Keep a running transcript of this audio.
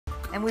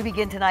And we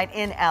begin tonight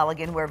in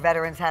Allegan, where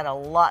veterans had a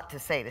lot to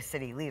say to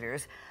city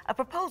leaders. A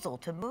proposal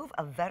to move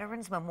a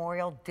veterans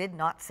memorial did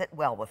not sit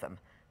well with them.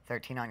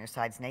 13 on your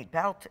side's Nate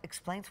Belt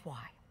explains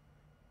why.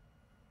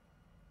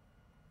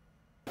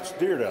 It's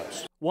dear to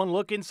us. One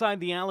look inside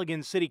the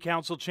Allegan City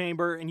Council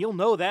chamber, and you'll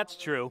know that's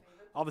true.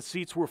 All the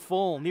seats were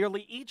full,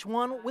 nearly each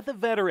one with a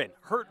veteran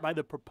hurt by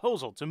the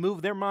proposal to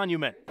move their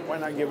monument. Why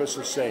not give us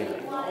a say?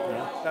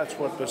 That's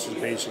what this is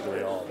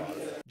basically all about.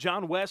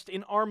 John West,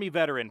 an Army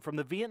veteran from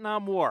the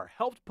Vietnam War,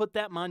 helped put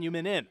that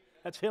monument in.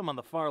 That's him on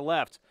the far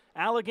left.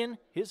 Allegan,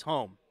 his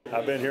home.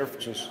 I've been here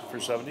for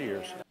 70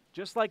 years.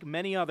 Just like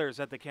many others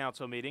at the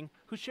council meeting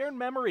who shared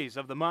memories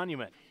of the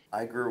monument.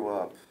 I grew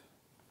up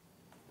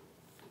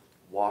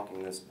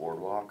walking this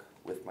boardwalk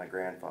with my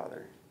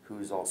grandfather,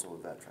 who's also a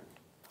veteran.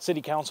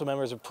 City council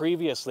members have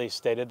previously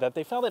stated that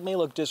they felt it may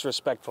look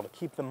disrespectful to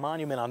keep the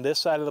monument on this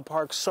side of the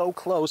park so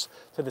close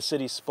to the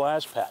city's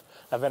splash pad.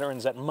 Now,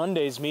 veterans at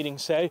Monday's meeting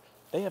say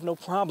they have no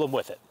problem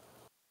with it.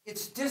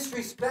 It's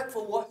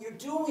disrespectful what you're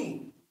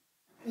doing,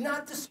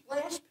 not the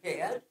splash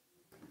pad.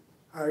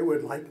 I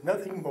would like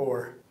nothing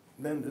more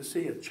than to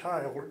see a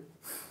child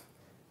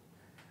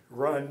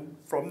run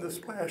from the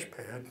splash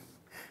pad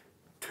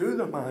to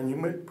the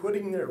monument,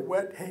 putting their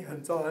wet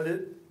hands on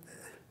it,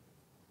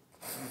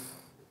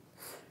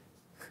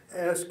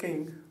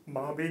 asking,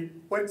 "Mommy,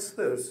 what's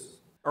this?"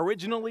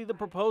 Originally, the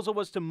proposal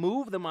was to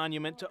move the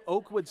monument to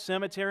Oakwood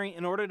Cemetery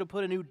in order to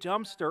put a new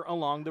dumpster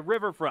along the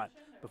riverfront.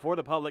 Before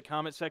the public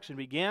comment section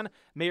began,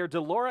 Mayor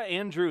Delora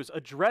Andrews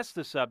addressed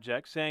the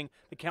subject, saying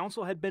the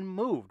council had been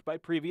moved by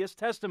previous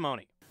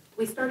testimony.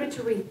 We started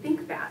to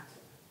rethink that.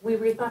 We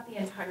rethought the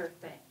entire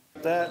thing.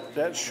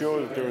 That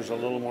showed that there was a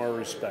little more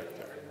respect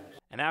there.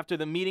 And after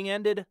the meeting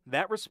ended,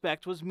 that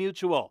respect was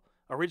mutual.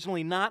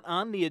 Originally not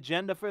on the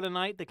agenda for the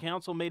night, the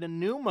council made a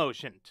new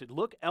motion to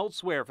look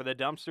elsewhere for the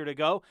dumpster to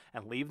go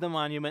and leave the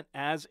monument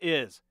as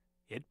is.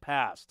 It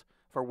passed.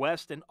 For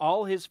West and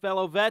all his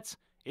fellow vets,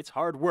 it's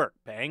hard work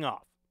paying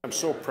off. I'm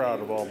so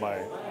proud of all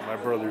my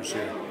brothers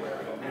here.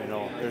 You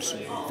know, there's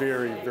some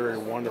very, very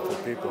wonderful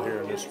people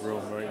here in this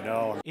room right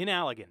now. In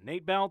Allegan,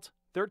 Nate Belt,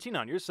 13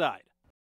 on your side.